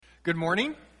Good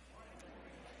morning.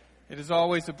 It is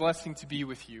always a blessing to be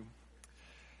with you.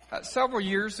 Several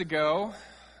years ago,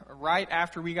 right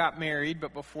after we got married,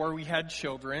 but before we had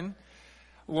children,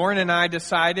 Lauren and I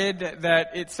decided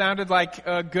that it sounded like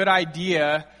a good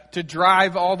idea to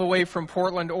drive all the way from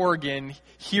Portland, Oregon,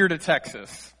 here to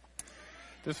Texas.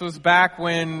 This was back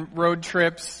when road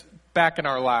trips, back in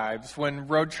our lives, when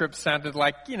road trips sounded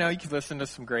like, you could listen to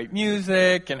some great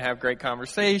music and have great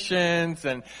conversations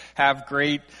and have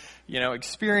great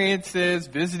experiences,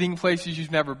 visiting places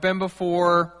you've never been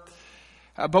before.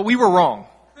 But we were wrong.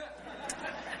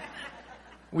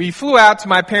 We flew out to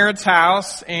my parents'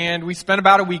 house and we spent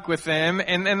about a week with them.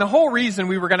 And the whole reason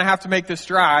we were going to have to make this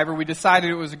drive, or we decided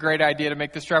it was a great idea to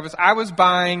make this drive, was I was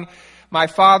buying my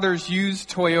father's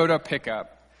used Toyota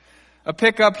pickup. A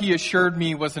pickup he assured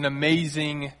me was an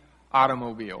amazing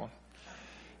automobile.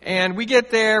 And we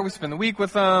get there, we spend the week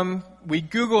with them, we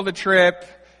Google the trip.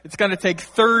 It's going to take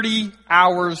 30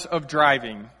 hours of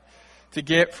driving to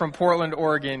get from Portland,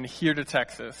 Oregon, here to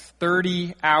Texas.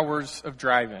 30 hours of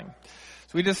driving.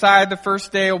 So we decide the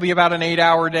first day will be about an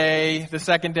 8-hour day. The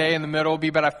second day in the middle will be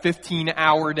about a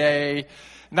 15-hour day.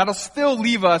 And that'll still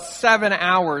leave us 7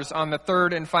 hours on the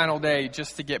third and final day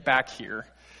just to get back here.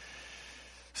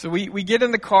 So we get in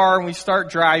the car and we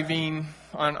start driving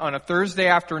on a Thursday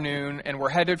afternoon, and we're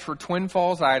headed for Twin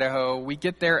Falls, Idaho. We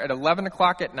get there at 11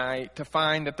 o'clock at night to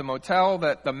find that the motel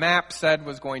that the map said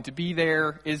was going to be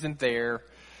there isn't there.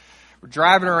 We're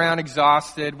driving around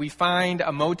exhausted. We find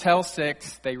a Motel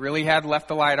 6. They really had left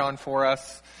the light on for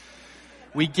us.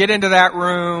 We get into that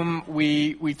room.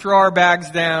 We throw our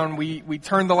bags down. We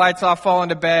turn the lights off, fall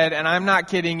into bed, and I'm not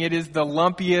kidding. It is the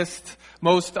lumpiest,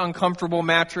 most uncomfortable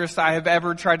mattress I have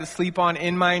ever tried to sleep on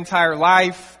in my entire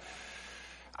life.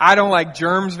 I don't like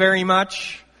germs very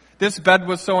much. This bed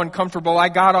was so uncomfortable, I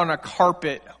got on a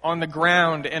carpet on the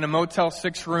ground in a Motel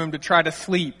 6 room to try to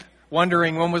sleep,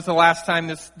 wondering when was the last time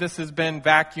this has been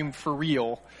vacuumed for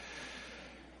real.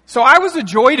 So I was a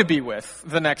joy to be with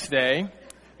the next day,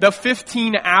 the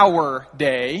 15-hour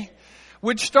day,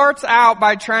 which starts out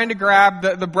by trying to grab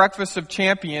the breakfast of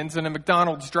champions in a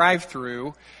McDonald's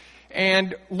drive-thru.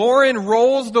 And Lauren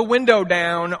rolls the window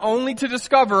down only to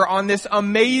discover on this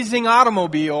amazing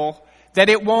automobile that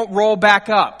it won't roll back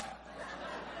up.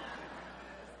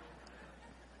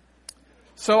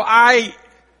 So I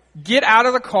get out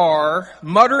of the car,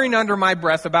 muttering under my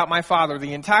breath about my father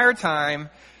the entire time,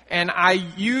 and I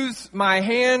use my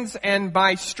hands and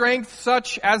my strength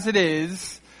such as it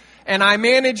is, and I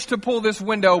manage to pull this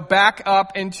window back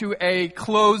up into a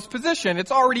closed position.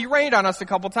 It's already rained on us a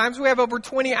couple times. We have over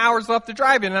 20 hours left to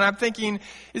drive in. And I'm thinking,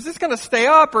 is this going to stay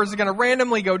up or is it going to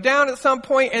randomly go down at some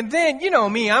point? And then, you know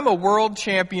me, I'm a world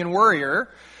champion worrier.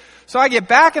 So I get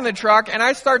back in the truck and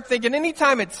I start thinking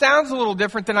anytime it sounds a little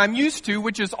different than I'm used to,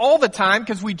 which is all the time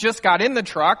because we just got in the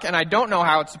truck and I don't know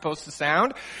how it's supposed to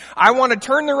sound, I want to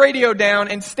turn the radio down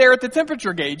and stare at the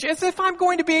temperature gauge as if I'm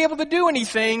going to be able to do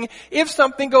anything if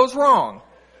something goes wrong.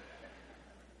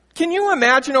 Can you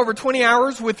imagine over 20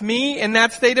 hours with me in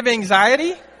that state of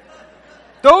anxiety?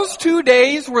 Those 2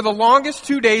 days were the longest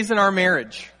 2 days in our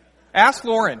marriage. Ask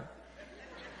Lauren.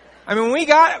 I mean, when we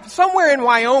got somewhere in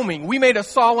Wyoming, we made a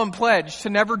solemn pledge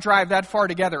to never drive that far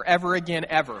together ever again,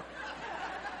 ever.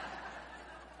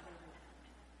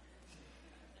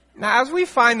 Now, as we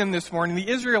find them this morning, the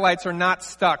Israelites are not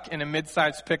stuck in a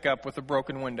mid-sized pickup with a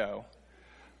broken window,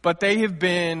 but they have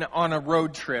been on a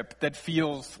road trip that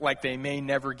feels like they may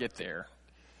never get there.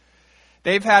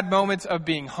 They've had moments of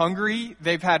being hungry.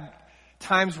 They've had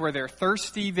times where they're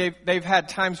thirsty. They've had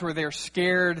times where they're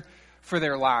scared for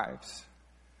their lives.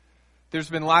 There's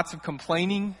been lots of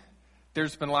complaining.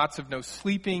 There's been lots of no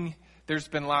sleeping. There's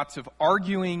been lots of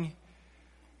arguing.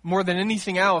 More than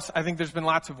anything else, I think there's been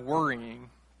lots of worrying.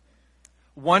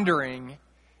 Wondering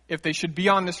if they should be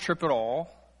on this trip at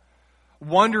all.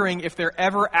 Wondering if they're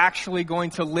ever actually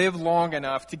going to live long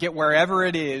enough to get wherever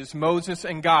it is Moses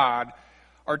and God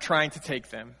are trying to take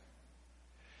them.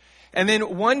 And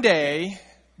then one day,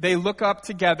 they look up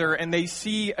together and they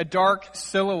see a dark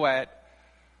silhouette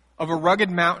of a rugged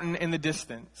mountain in the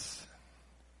distance.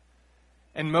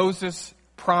 And Moses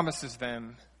promises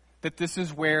them that this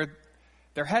is where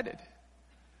they're headed.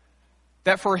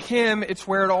 That for him, it's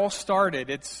where it all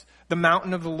started. It's the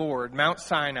mountain of the Lord, Mount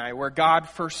Sinai, where God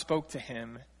first spoke to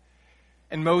him.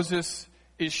 And Moses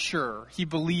is sure. He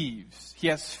believes. He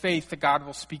has faith that God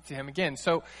will speak to him again.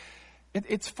 So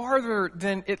it's farther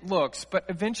than it looks, but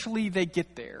eventually they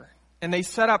get there. And they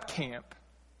set up camp.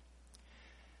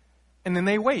 And then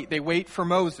they wait. They wait for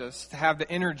Moses to have the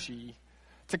energy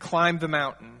to climb the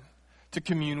mountain, to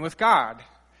commune with God.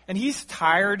 And he's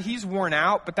tired, he's worn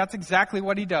out, but that's exactly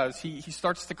what he does. He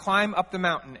starts to climb up the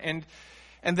mountain,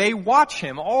 and they watch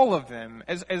him, all of them,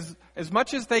 as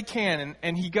much as they can.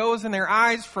 And he goes in their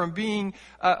eyes from being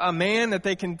a man that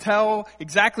they can tell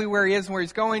exactly where he is and where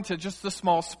he's going to just a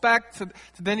small speck, to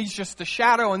then he's just a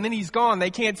shadow, and then he's gone. They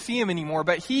can't see him anymore,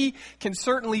 but he can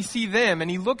certainly see them,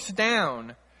 and he looks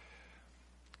down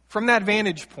from that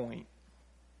vantage point.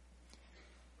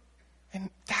 And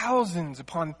thousands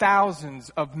upon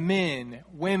thousands of men,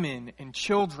 women, and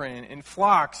children, and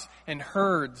flocks and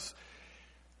herds,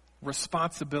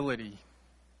 responsibility.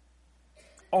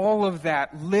 All of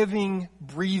that living,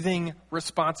 breathing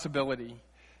responsibility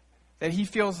that he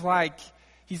feels like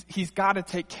he's got to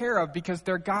take care of because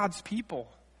they're God's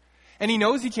people. And he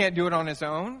knows he can't do it on his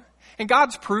own. And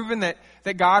God's proven that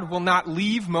God will not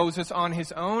leave Moses on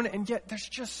his own. And yet there's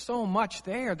just so much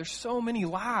there. There's so many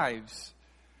lives.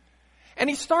 And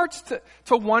he starts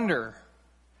to wonder.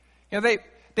 You know,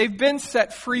 they've been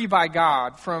set free by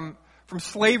God from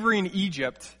slavery in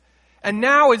Egypt. And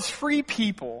now as free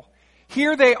people,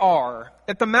 here they are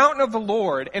at the mountain of the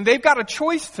Lord, and they've got a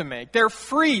choice to make. They're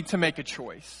free to make a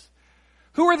choice.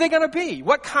 Who are they going to be?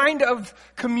 What kind of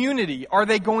community are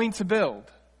they going to build?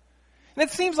 And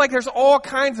it seems like there's all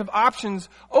kinds of options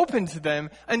open to them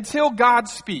until God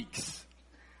speaks.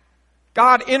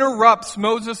 God interrupts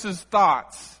Moses'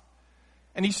 thoughts.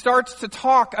 And he starts to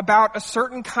talk about a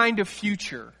certain kind of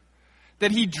future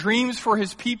that he dreams for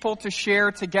his people to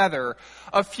share together.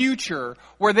 A future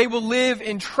where they will live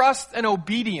in trust and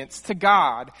obedience to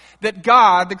God. That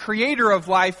God, the creator of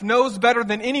life, knows better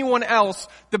than anyone else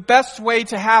the best way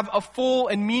to have a full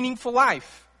and meaningful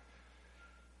life.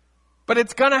 But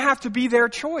it's going to have to be their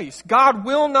choice. God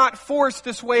will not force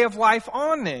this way of life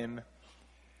on them.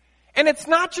 And it's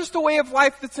not just a way of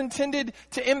life that's intended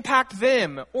to impact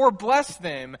them or bless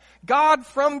them. God,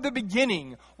 from the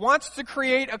beginning, wants to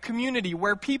create a community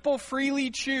where people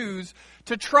freely choose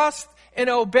to trust and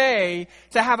obey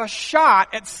to have a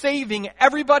shot at saving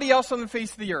everybody else on the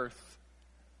face of the earth.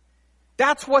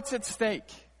 That's what's at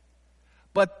stake.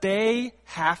 But they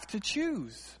have to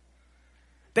choose.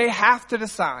 They have to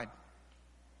decide.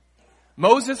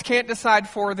 Moses can't decide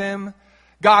for them.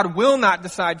 God will not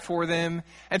decide for them.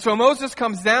 And so Moses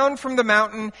comes down from the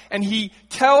mountain and he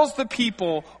tells the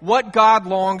people what God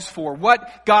longs for,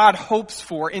 what God hopes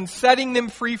for in setting them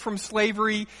free from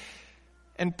slavery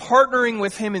and partnering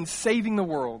with him in saving the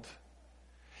world.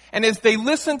 And as they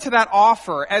listen to that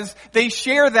offer, as they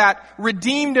share that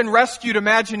redeemed and rescued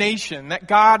imagination that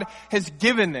God has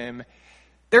given them,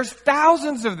 there's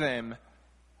thousands of them.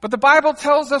 But the Bible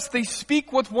tells us they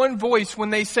speak with one voice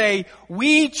when they say,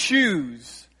 we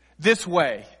choose this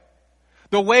way,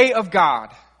 the way of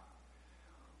God.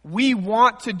 We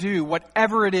want to do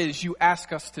whatever it is you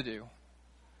ask us to do.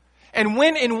 And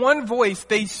when in one voice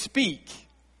they speak,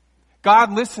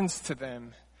 God listens to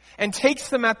them and takes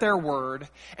them at their word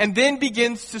and then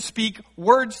begins to speak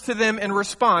words to them in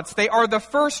response. They are the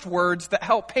first words that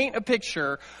help paint a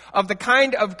picture of the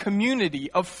kind of community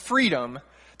of freedom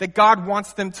that God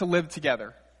wants them to live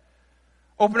together.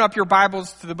 Open up your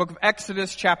Bibles to the book of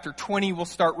Exodus, chapter 20. We'll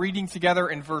start reading together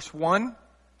in verse 1.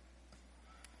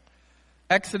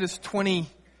 Exodus 20,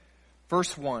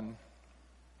 verse 1.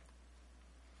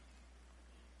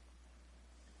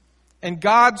 And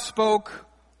God spoke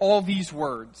all these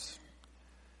words.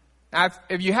 Now,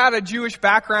 if you had a Jewish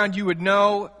background, you would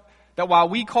know that while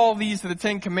we call these the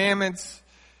Ten Commandments,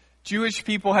 Jewish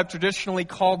people have traditionally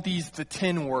called these the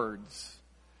 10 words.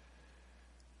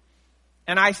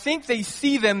 And I think they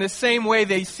see them the same way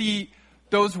they see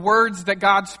those words that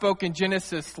God spoke in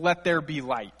Genesis, let there be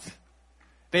light.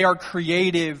 They are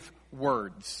creative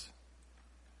words.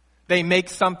 They make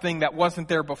something that wasn't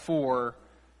there before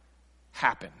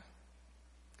happen.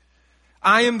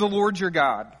 I am the Lord your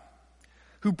God,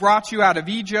 who brought you out of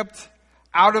Egypt,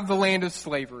 out of the land of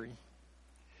slavery.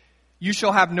 You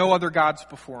shall have no other gods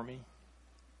before me.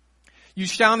 You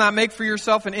shall not make for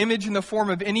yourself an image in the form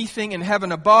of anything in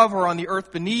heaven above or on the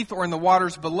earth beneath or in the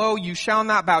waters below. You shall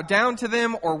not bow down to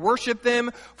them or worship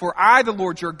them. For I, the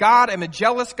Lord your God, am a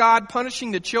jealous God,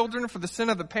 punishing the children for the sin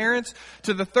of the parents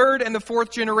to the third and the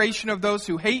fourth generation of those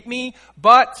who hate me,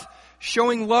 but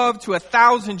showing love to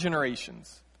 1,000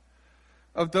 generations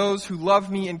of those who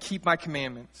love me and keep my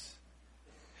commandments.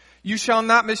 You shall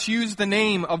not misuse the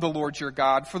name of the Lord your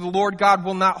God, for the Lord God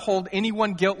will not hold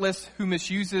anyone guiltless who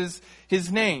misuses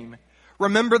his name.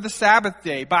 Remember the Sabbath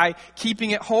day by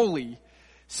keeping it holy.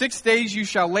 6 days you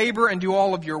shall labor and do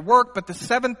all of your work, but the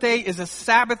seventh day is a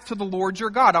Sabbath to the Lord your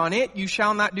God. On it you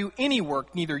shall not do any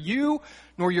work, neither you,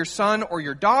 nor your son or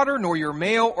your daughter, nor your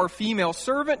male or female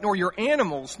servant, nor your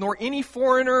animals, nor any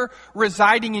foreigner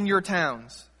residing in your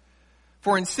towns.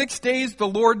 For in 6 days the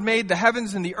Lord made the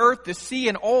heavens and the earth, the sea,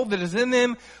 and all that is in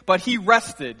them, but he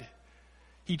rested.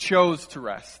 He chose to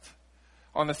rest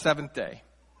on the seventh day.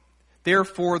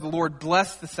 Therefore the Lord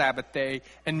blessed the Sabbath day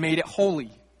and made it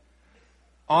holy.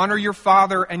 Honor your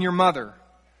father and your mother,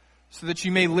 so that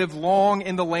you may live long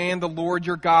in the land the Lord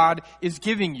your God is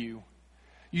giving you.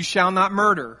 You shall not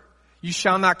murder. You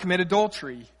shall not commit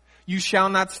adultery. You shall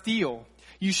not steal.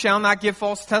 You shall not give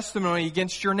false testimony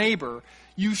against your neighbor.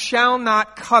 You shall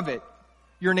not covet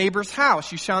your neighbor's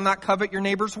house. You shall not covet your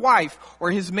neighbor's wife,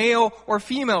 or his male or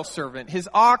female servant, his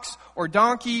ox or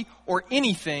donkey, or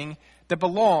anything that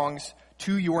belongs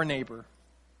to your neighbor.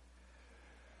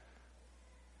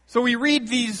 So we read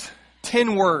these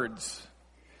 10 words,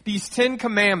 these 10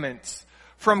 commandments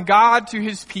from God to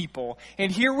his people. And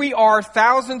here we are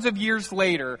thousands of years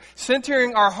later,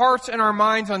 centering our hearts and our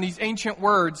minds on these ancient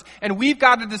words. And we've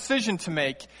got a decision to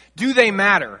make. Do they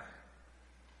matter?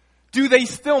 Do they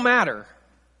still matter?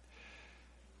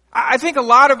 I think a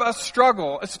lot of us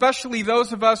struggle, especially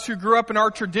those of us who grew up in our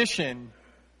tradition,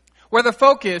 where the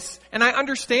focus, and I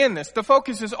understand this, the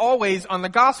focus is always on the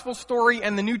gospel story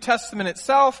and the New Testament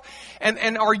itself,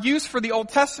 and our use for the Old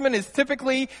Testament is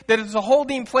typically that it's a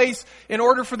holding place in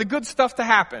order for the good stuff to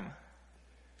happen.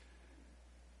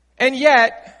 And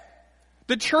yet,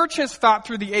 the church has thought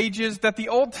through the ages that the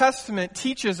Old Testament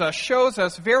teaches us, shows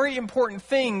us very important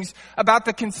things about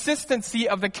the consistency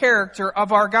of the character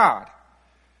of our God.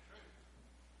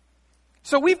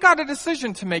 So we've got a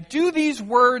decision to make. Do these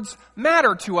words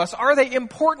matter to us? Are they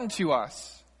important to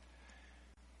us?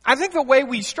 I think the way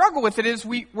we struggle with it is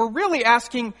we're really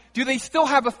asking, do they still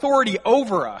have authority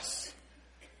over us?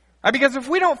 Because if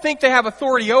we don't think they have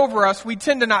authority over us, we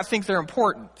tend to not think they're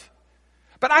important.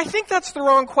 But I think that's the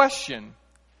wrong question.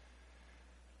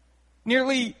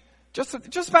 Nearly, just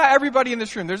about everybody in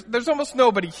this room, there's almost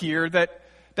nobody here that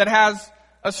has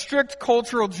a strict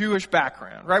cultural Jewish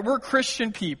background, right? We're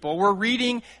Christian people. We're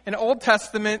reading an Old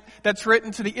Testament that's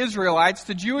written to the Israelites,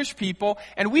 to Jewish people,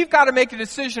 and we've got to make a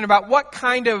decision about what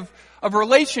kind of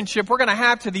relationship we're going to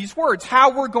have to these words,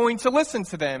 how we're going to listen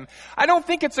to them. I don't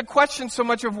think it's a question so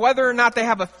much of whether or not they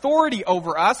have authority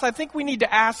over us. I think we need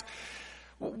to ask,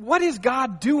 what is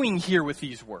God doing here with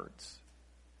these words?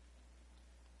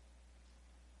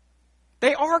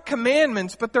 They are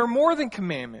commandments, but they're more than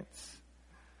commandments.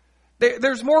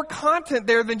 There's more content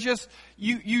there than just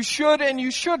you should and you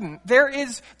shouldn't. There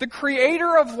is the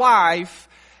creator of life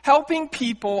helping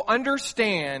people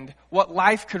understand what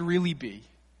life could really be.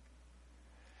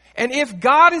 And if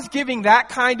God is giving that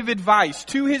kind of advice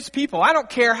to his people, I don't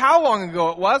care how long ago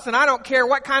it was, and I don't care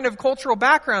what kind of cultural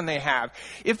background they have.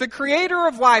 If the creator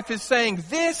of life is saying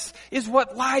this is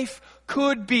what life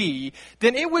could be,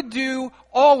 then it would do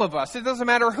all of us, it doesn't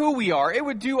matter who we are, it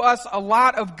would do us a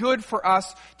lot of good for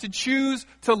us to choose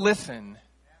to listen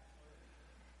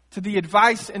to the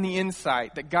advice and the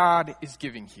insight that God is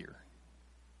giving here.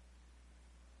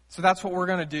 So that's what we're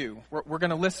going to do. We're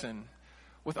going to listen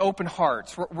with open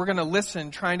hearts. We're going to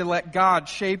listen, trying to let God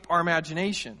shape our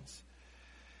imaginations.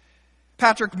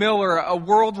 Patrick Miller, a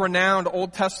world-renowned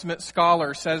Old Testament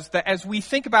scholar, says that as we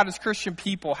think about as Christian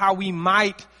people how we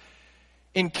might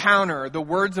encounter the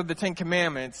words of the Ten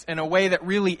Commandments in a way that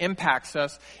really impacts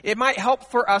us, it might help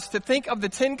for us to think of the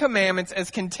Ten Commandments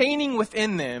as containing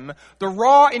within them the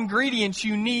raw ingredients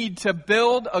you need to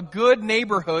build a good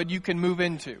neighborhood you can move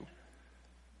into.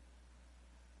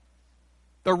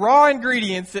 The raw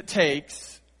ingredients it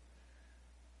takes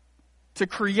to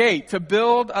create, to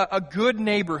build a good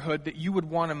neighborhood that you would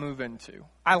want to move into.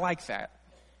 I like that.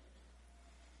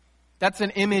 That's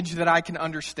an image that I can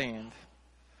understand.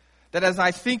 That as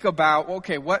I think about,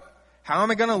 okay, how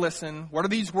am I going to listen? What are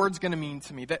these words going to mean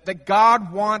to me? That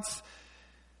God wants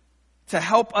to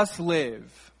help us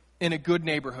live in a good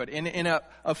neighborhood, in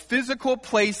a physical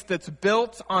place that's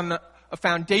built on a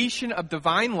foundation of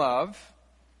divine love,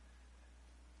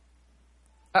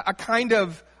 a kind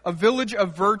of a village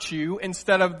of virtue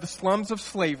instead of the slums of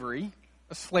slavery,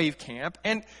 a slave camp,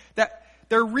 and that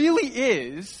there really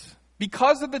is,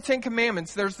 because of the Ten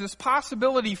Commandments, there's this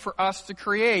possibility for us to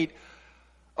create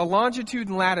a longitude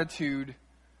and latitude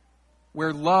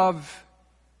where love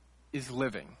is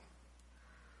living.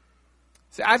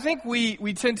 See, I think we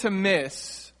tend to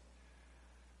miss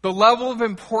the level of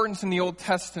importance in the Old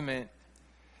Testament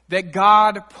that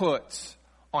God puts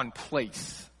on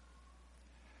place.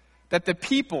 That the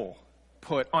people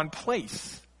put on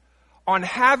place, on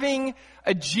having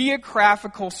a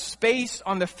geographical space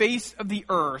on the face of the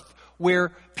earth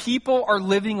where people are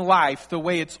living life the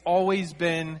way it's always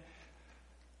been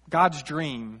God's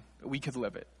dream that we could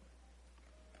live it.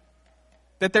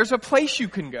 That there's a place you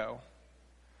can go.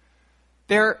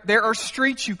 There are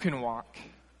streets you can walk.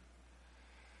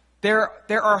 There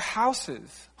are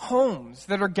houses, homes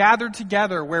that are gathered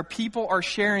together where people are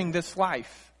sharing this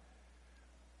life.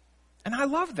 And I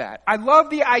love that. I love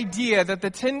the idea that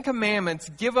the Ten Commandments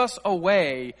give us a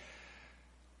way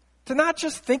to not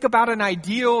just think about an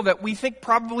ideal that we think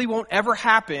probably won't ever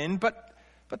happen, but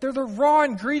they're the raw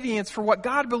ingredients for what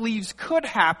God believes could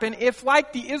happen if,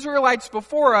 like the Israelites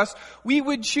before us, we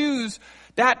would choose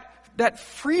that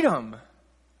freedom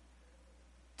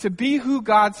to be who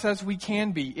God says we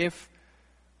can be if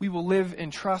we will live in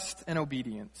trust and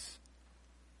obedience.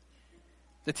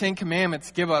 The Ten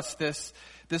Commandments give us this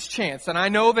chance. And I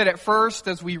know that at first,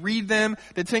 as we read them,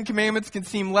 the Ten Commandments can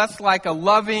seem less like a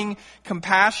loving,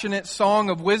 compassionate song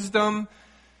of wisdom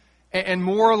and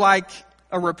more like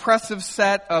a repressive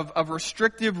set of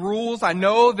restrictive rules. I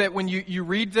know that when you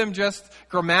read them just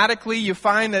grammatically, you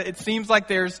find that it seems like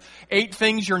there's 8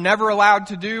 things you're never allowed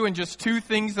to do and just 2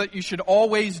 things that you should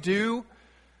always do.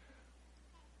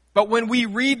 But when we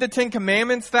read the Ten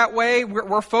Commandments that way,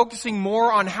 we're focusing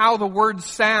more on how the words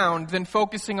sound than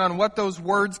focusing on what those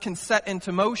words can set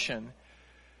into motion.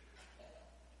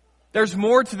 There's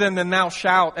more to them than thou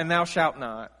shalt and thou shalt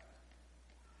not.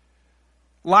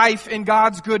 Life in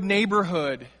God's good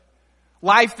neighborhood,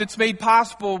 life that's made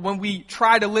possible when we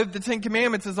try to live the Ten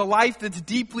Commandments, is a life that's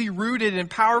deeply rooted and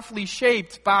powerfully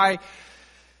shaped by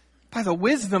the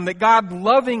wisdom that God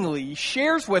lovingly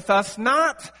shares with us,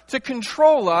 not to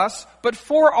control us, but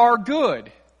for our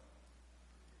good.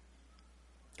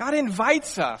 God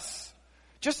invites us,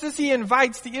 just as He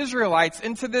invites the Israelites,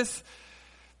 into this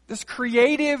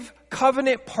creative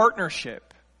covenant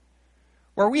partnership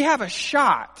where we have a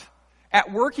shot at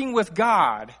working with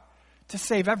God to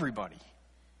save everybody.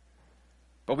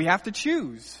 But we have to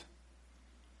choose.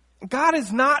 God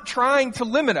is not trying to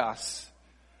limit us.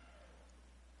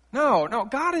 No,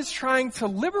 God is trying to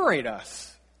liberate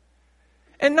us.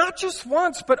 And not just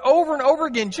once, but over and over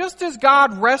again. Just as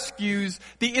God rescues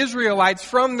the Israelites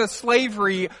from the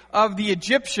slavery of the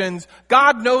Egyptians,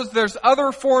 God knows there's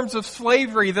other forms of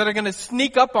slavery that are going to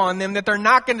sneak up on them that they're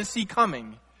not going to see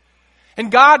coming. And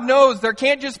God knows there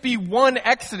can't just be one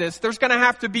Exodus. There's going to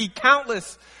have to be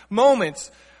countless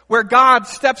moments where God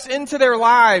steps into their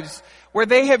lives, where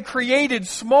they have created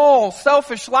small,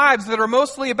 selfish lives that are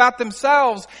mostly about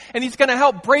themselves. And He's going to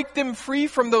help break them free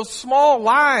from those small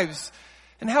lives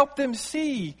and help them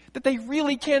see that they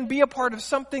really can be a part of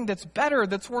something that's better,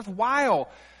 that's worthwhile,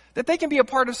 that they can be a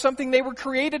part of something they were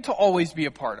created to always be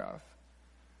a part of.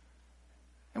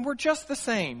 And we're just the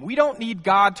same. We don't need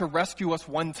God to rescue us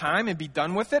one time and be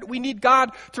done with it. We need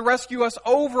God to rescue us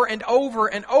over and over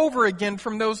and over again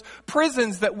from those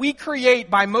prisons that we create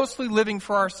by mostly living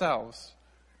for ourselves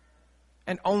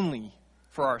and only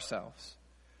for ourselves.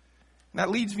 And that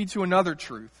leads me to another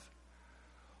truth.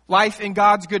 Life in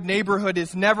God's good neighborhood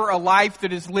is never a life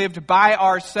that is lived by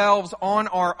ourselves on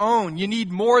our own. You need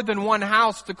more than one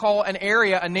house to call an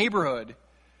area a neighborhood.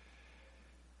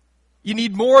 You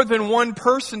need more than one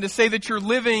person to say that you're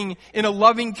living in a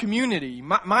loving community.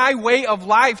 My way of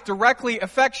life directly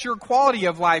affects your quality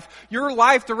of life. Your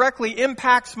life directly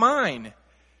impacts mine.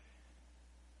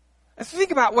 Let's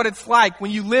think about what it's like when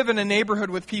you live in a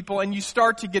neighborhood with people and you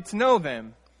start to get to know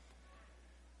them.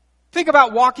 Think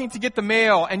about walking to get the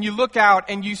mail and you look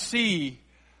out and you see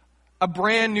a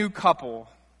brand new couple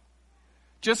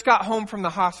just got home from the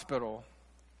hospital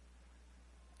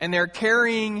and they're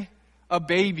carrying a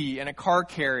baby in a car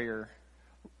carrier,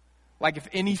 like if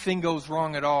anything goes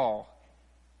wrong at all,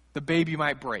 the baby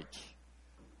might break,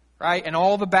 right? And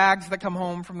all the bags that come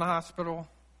home from the hospital.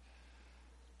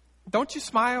 Don't you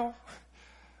smile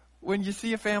when you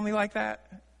see a family like that?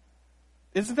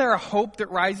 Isn't there a hope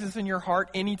that rises in your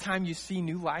heart anytime you see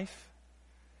new life?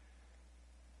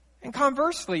 And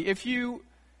conversely, if you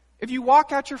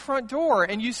walk out your front door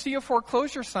and you see a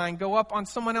foreclosure sign go up on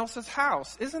someone else's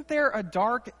house, isn't there a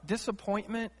dark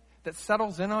disappointment that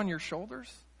settles in on your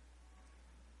shoulders?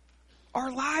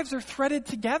 Our lives are threaded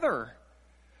together.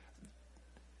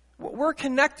 We're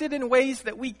connected in ways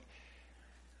that we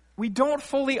don't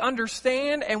fully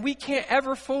understand and we can't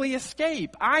ever fully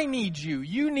escape. I need you.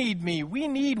 You need me. We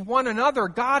need one another.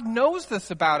 God knows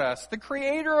this about us. The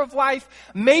Creator of life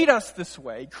made us this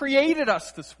way, created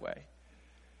us this way.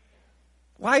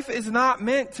 Life is not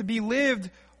meant to be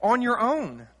lived on your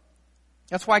own.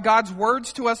 That's why God's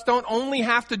words to us don't only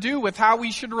have to do with how we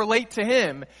should relate to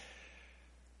Him.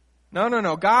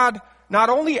 No. God not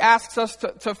only asks us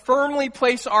to firmly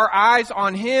place our eyes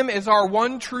on Him as our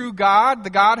one true God, the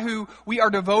God who we are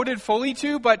devoted fully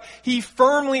to, but He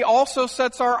firmly also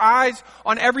sets our eyes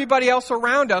on everybody else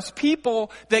around us, people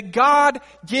that God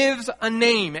gives a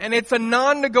name, and it's a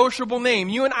non-negotiable name.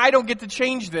 You and I don't get to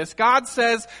change this. God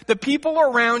says the people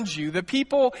around you, the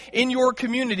people in your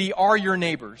community are your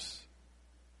neighbors.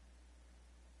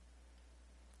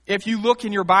 If you look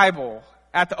in your Bible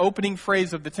at the opening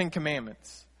phrase of the Ten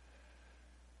Commandments,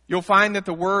 you'll find that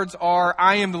the words are,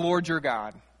 I am the Lord your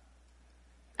God.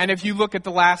 And if you look at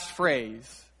the last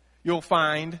phrase, you'll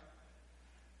find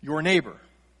your neighbor.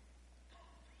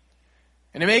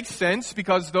 And it makes sense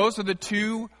because those are the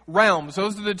two realms,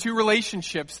 those are the two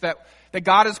relationships that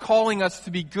God is calling us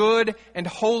to be good and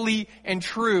holy and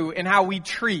true in how we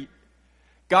treat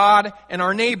God and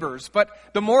our neighbors. But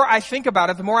the more I think about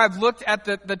it, the more I've looked at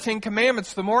the Ten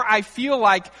Commandments, the more I feel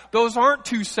like those aren't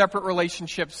two separate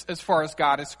relationships as far as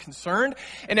God is concerned.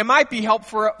 And it might be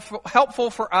helpful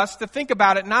for us to think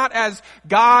about it not as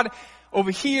God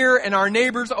over here and our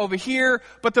neighbors over here,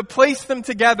 but to place them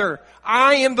together.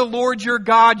 I am the Lord your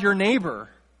God, your neighbor.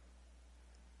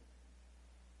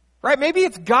 Right? Maybe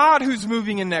it's God who's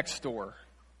moving in next door.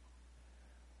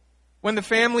 When the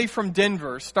family from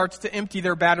Denver starts to empty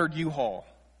their battered U-Haul.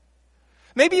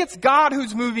 Maybe it's God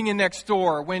who's moving in next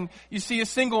door when you see a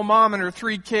single mom and her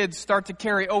 3 kids start to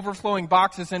carry overflowing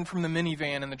boxes in from the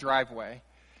minivan in the driveway.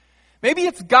 Maybe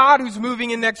it's God who's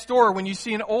moving in next door when you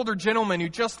see an older gentleman who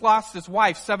just lost his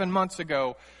wife 7 months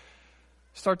ago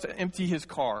start to empty his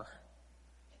car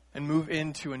and move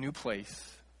into a new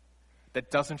place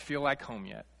that doesn't feel like home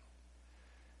yet.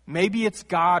 Maybe it's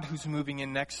God who's moving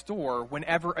in next door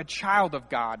whenever a child of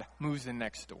God moves in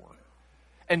next door.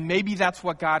 And maybe that's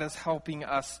what God is helping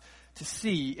us to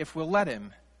see if we'll let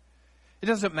Him. It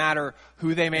doesn't matter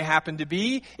who they may happen to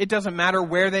be. It doesn't matter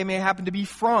where they may happen to be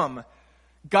from.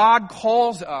 God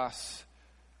calls us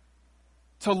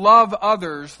to love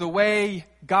others the way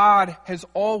God has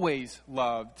always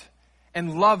loved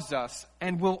and loves us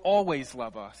and will always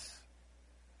love us.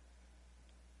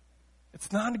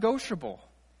 It's non-negotiable.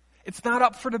 It's not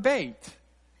up for debate.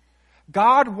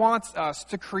 God wants us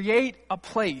to create a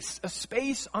place, a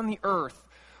space on the earth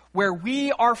where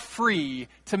we are free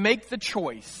to make the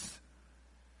choice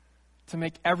to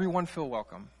make everyone feel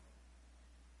welcome.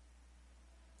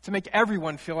 To make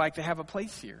everyone feel like they have a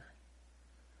place here.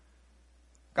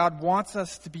 God wants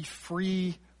us to be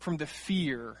free from the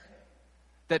fear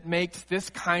that makes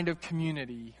this kind of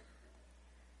community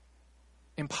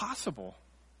impossible.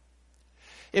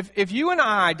 If you and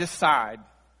I decide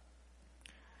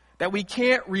that we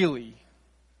can't really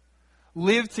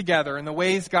live together in the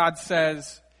ways God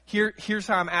says, here's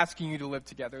how I'm asking you to live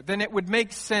together, then it would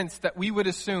make sense that we would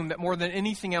assume that more than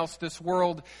anything else, this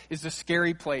world is a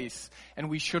scary place and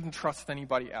we shouldn't trust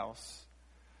anybody else.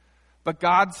 But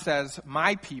God says,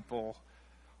 my people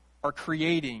are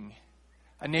creating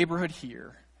a neighborhood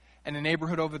here and a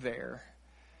neighborhood over there.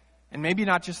 And maybe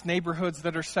not just neighborhoods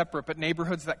that are separate, but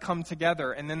neighborhoods that come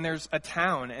together. And then there's a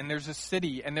town, and there's a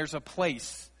city, and there's a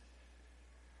place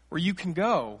where you can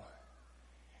go.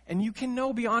 And you can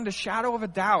know beyond a shadow of a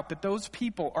doubt that those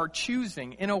people are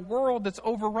choosing, in a world that's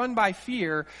overrun by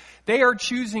fear, they are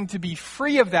choosing to be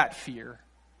free of that fear.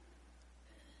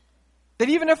 That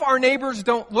even if our neighbors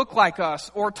don't look like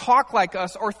us, or talk like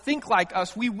us, or think like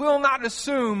us, we will not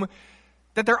assume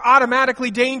that they're automatically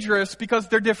dangerous because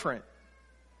they're different.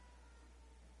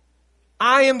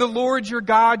 I am the Lord your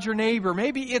God, your neighbor.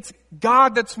 Maybe it's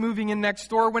God that's moving in next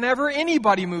door whenever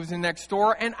anybody moves in next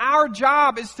door. And our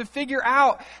job is to figure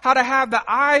out how to have the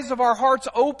eyes of our hearts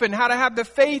open, how to have the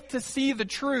faith to see the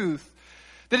truth.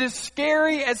 That as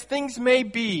scary as things may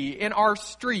be in our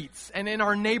streets and in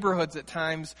our neighborhoods at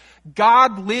times,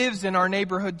 God lives in our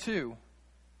neighborhood too.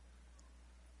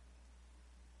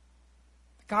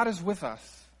 God is with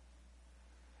us.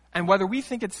 And whether we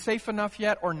think it's safe enough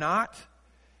yet or not,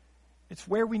 it's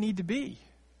where we need to be.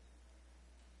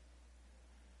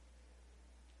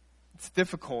 It's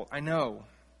difficult, I know,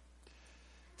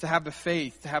 to have the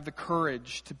faith, to have the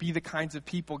courage, to be the kinds of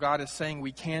people God is saying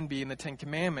we can be in the Ten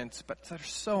Commandments, but there's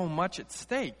so much at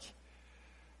stake.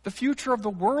 The future of the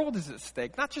world is at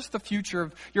stake. Not just the future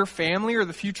of your family or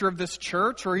the future of this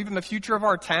church or even the future of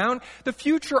our town. The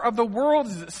future of the world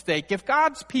is at stake. If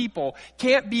God's people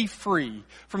can't be free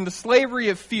from the slavery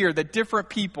of fear that different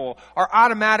people are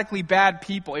automatically bad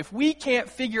people, if we can't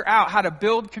figure out how to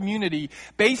build community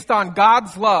based on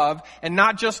God's love and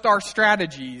not just our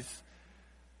strategies,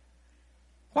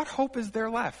 what hope is there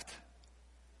left?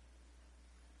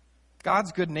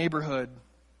 God's good neighborhood,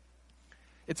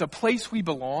 it's a place we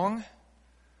belong,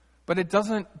 but it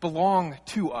doesn't belong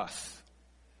to us.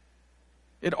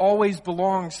 It always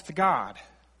belongs to God.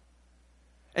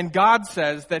 And God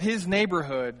says that his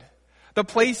neighborhood, the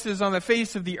places on the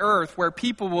face of the earth where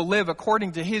people will live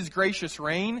according to his gracious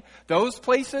reign, those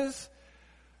places,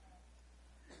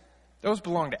 those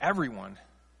belong to everyone.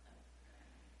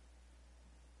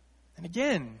 And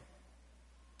again,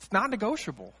 it's not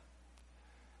negotiable.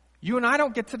 You and I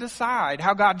don't get to decide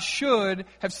how God should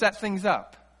have set things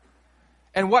up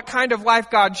and what kind of life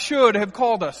God should have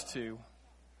called us to.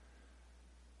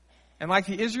 And like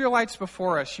the Israelites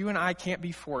before us, you and I can't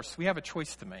be forced. We have a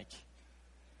choice to make.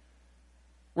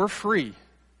 We're free.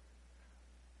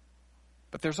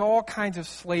 But there's all kinds of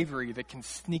slavery that can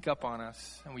sneak up on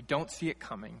us, and we don't see it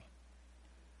coming.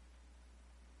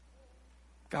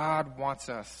 God wants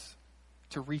us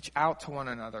to reach out to one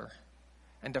another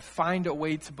and to find a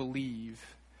way to believe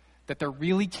that there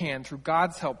really can, through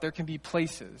God's help, there can be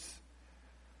places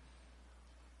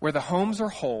where the homes are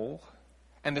whole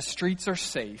and the streets are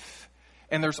safe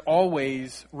and there's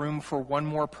always room for one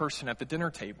more person at the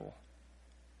dinner table.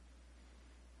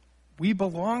 We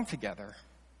belong together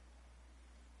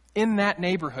in that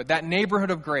neighborhood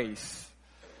of grace.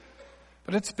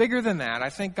 But it's bigger than that.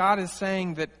 I think God is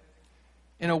saying that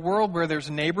in a world where there's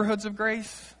neighborhoods of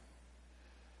grace,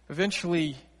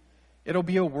 eventually it'll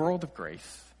be a world of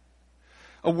grace.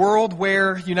 A world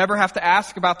where you never have to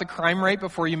ask about the crime rate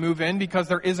before you move in because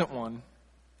there isn't one.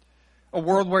 A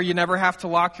world where you never have to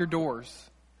lock your doors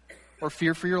or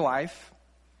fear for your life.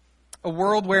 A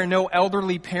world where no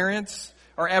elderly parents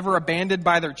are ever abandoned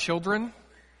by their children.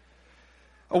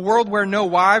 A world where no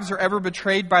wives are ever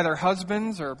betrayed by their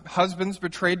husbands or husbands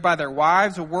betrayed by their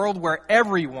wives. A world where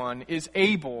everyone is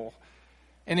able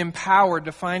and empowered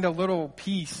to find a little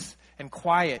peace and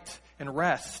quiet and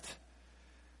rest.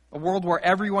 A world where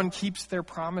everyone keeps their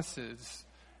promises,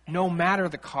 no matter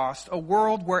the cost. A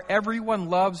world where everyone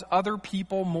loves other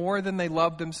people more than they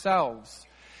love themselves.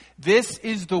 This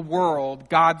is the world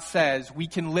God says we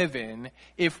can live in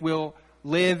if we'll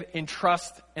live in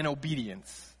trust and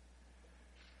obedience.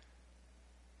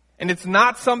 And it's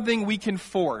not something we can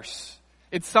force.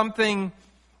 It's something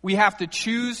we have to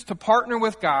choose to partner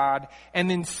with God and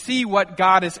then see what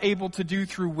God is able to do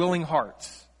through willing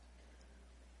hearts.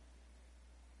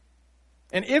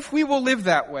 And if we will live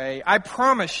that way, I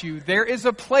promise you, there is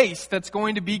a place that's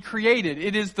going to be created.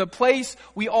 It is the place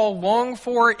we all long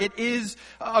for. It is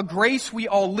a grace we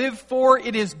all live for.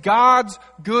 It is God's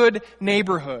good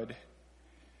neighborhood.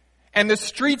 And the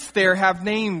streets there have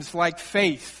names like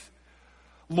faith,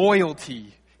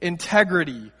 loyalty,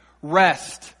 integrity,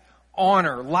 rest,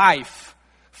 honor, life,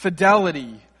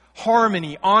 fidelity,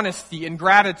 harmony, honesty, and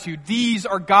gratitude. These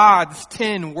are God's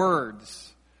 10 words.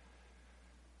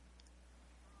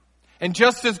 And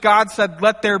just as God said,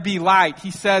 let there be light,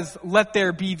 he says, let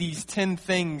there be these 10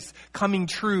 things coming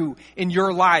true in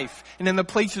your life and in the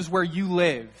places where you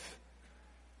live.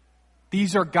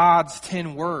 These are God's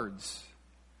 10 words.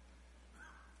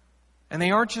 And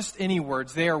they aren't just any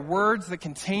words. They are words that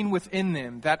contain within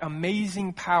them that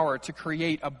amazing power to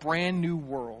create a brand new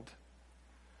world.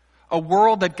 A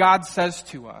world that God says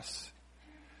to us,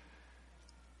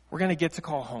 we're going to get to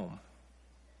call home.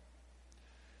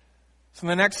 So in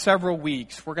the next several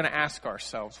weeks, we're going to ask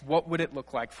ourselves, what would it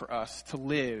look like for us to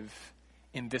live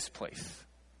in this place?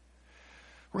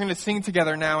 We're going to sing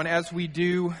together now, and as we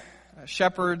do,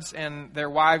 shepherds and their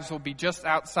wives will be just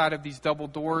outside of these double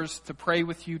doors to pray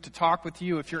with you, to talk with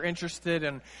you. If you're interested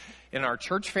in our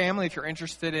church family, if you're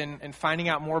interested in finding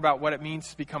out more about what it means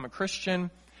to become a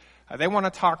Christian, they want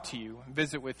to talk to you and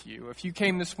visit with you. If you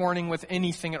came this morning with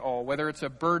anything at all, whether it's a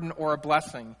burden or a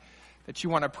blessing that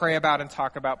you want to pray about and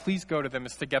talk about, please go to them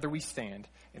as together we stand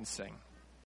and sing.